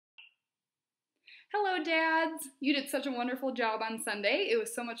Hello, dads! You did such a wonderful job on Sunday. It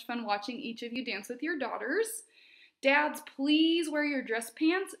was so much fun watching each of you dance with your daughters. Dads, please wear your dress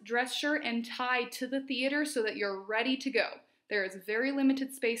pants, dress shirt, and tie to the theater so that you're ready to go. There is very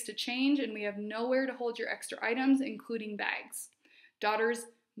limited space to change, and we have nowhere to hold your extra items, including bags. Daughters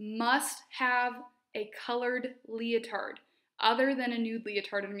must have a colored leotard other than a nude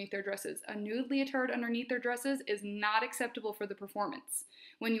leotard underneath their dresses. A nude leotard underneath their dresses is not acceptable for the performance.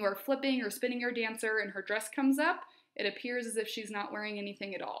 When you are flipping or spinning your dancer and her dress comes up, it appears as if she's not wearing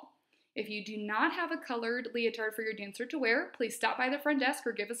anything at all. If you do not have a colored leotard for your dancer to wear, please stop by the front desk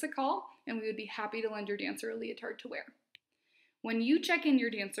or give us a call, and we would be happy to lend your dancer a leotard to wear. When you check in your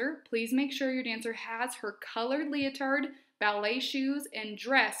dancer, please make sure your dancer has her colored leotard, ballet shoes, and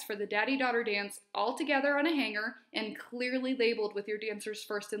dress for the daddy-daughter dance all together on a hanger and clearly labeled with your dancer's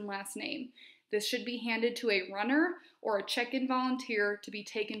first and last name. This should be handed to a runner or a check-in volunteer to be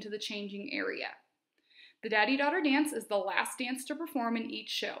taken to the changing area. The daddy-daughter dance is the last dance to perform in each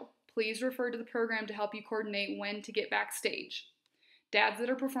show. Please refer to the program to help you coordinate when to get backstage. Dads that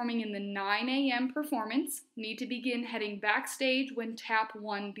are performing in the 9 a.m. performance need to begin heading backstage when tap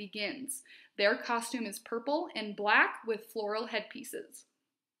 1 begins. Their costume is purple and black with floral headpieces.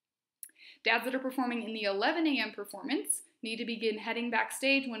 Dads that are performing in the 11 a.m. performance need to begin heading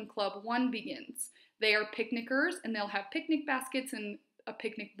backstage when club 1 begins. They are picnickers and they'll have picnic baskets and a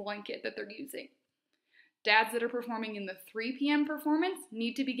picnic blanket that they're using. Dads that are performing in the 3 p.m. performance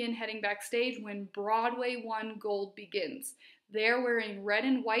need to begin heading backstage when Broadway 1 Gold begins. They're wearing red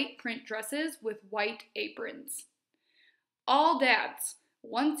and white print dresses with white aprons. All dads,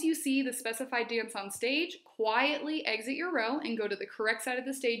 once you see the specified dance on stage, quietly exit your row and go to the correct side of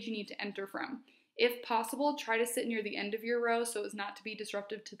the stage you need to enter from. If possible, try to sit near the end of your row so as not to be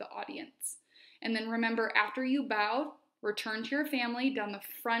disruptive to the audience. And then remember, after you bow, return to your family down the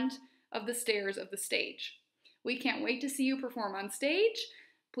front of the stairs of the stage. We can't wait to see you perform on stage.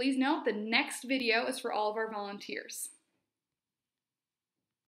 Please note the next video is for all of our volunteers.